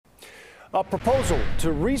A proposal to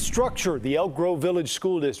restructure the Elk Grove Village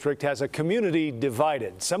School District has a community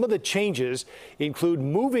divided. Some of the changes include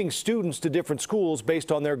moving students to different schools based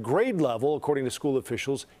on their grade level, according to school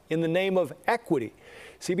officials, in the name of equity.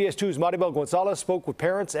 CBS 2's Marybel González spoke with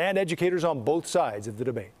parents and educators on both sides of the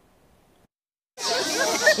debate.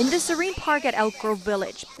 In the serene park at Elk Grove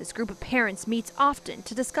Village, this group of parents meets often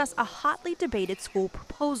to discuss a hotly debated school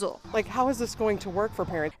proposal. Like, how is this going to work for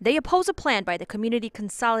parents? They oppose a plan by the Community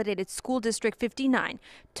Consolidated School District 59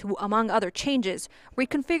 to, among other changes,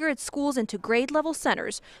 reconfigure its schools into grade-level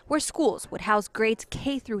centers where schools would house grades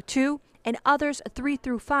K through 2 and others 3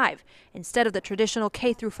 through 5, instead of the traditional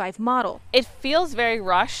K through 5 model. It feels very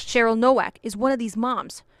rushed. Cheryl Nowak is one of these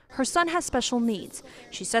moms. Her son has special needs.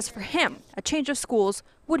 She says for him, a change of schools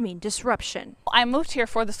would mean disruption. I moved here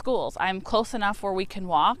for the schools. I'm close enough where we can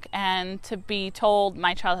walk, and to be told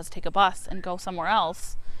my child has to take a bus and go somewhere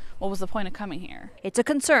else, what was the point of coming here? It's a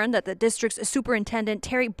concern that the district's superintendent,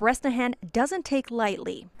 Terry Bresnahan, doesn't take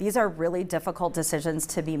lightly. These are really difficult decisions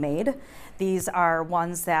to be made. These are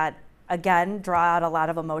ones that, again, draw out a lot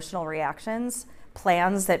of emotional reactions,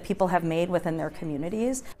 plans that people have made within their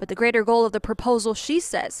communities. But the greater goal of the proposal, she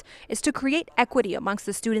says, is to create equity amongst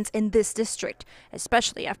the students in this district,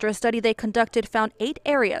 especially after a study they conducted found 8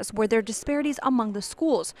 areas where there are disparities among the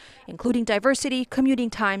schools, including diversity, commuting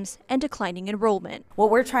times, and declining enrollment. What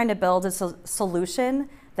we're trying to build is a solution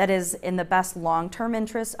that is in the best long-term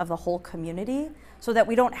interest of the whole community, so that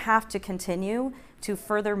we don't have to continue to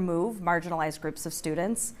further move marginalized groups of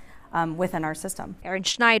students within our system. Erin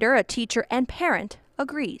Schneider, a teacher and parent,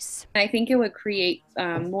 agrees. I think it would create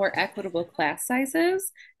more equitable class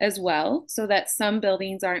sizes as well, so that some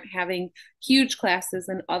buildings aren't having huge classes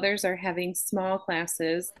and others are having small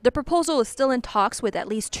classes. The proposal is still in talks with at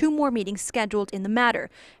least 2 more meetings scheduled in the matter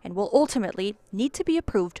and will ultimately need to be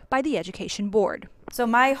approved by the Education Board. So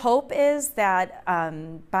my hope is that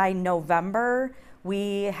by November,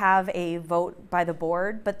 we have a vote by the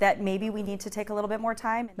board, but that maybe we need to take a little bit more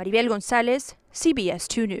time. Marybel González, CBS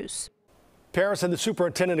 2 News. Parents and the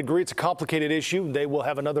superintendent agree it's a complicated issue. They will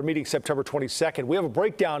have another meeting September 22nd. We have a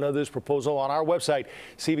breakdown of this proposal on our website,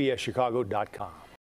 cbschicago.com.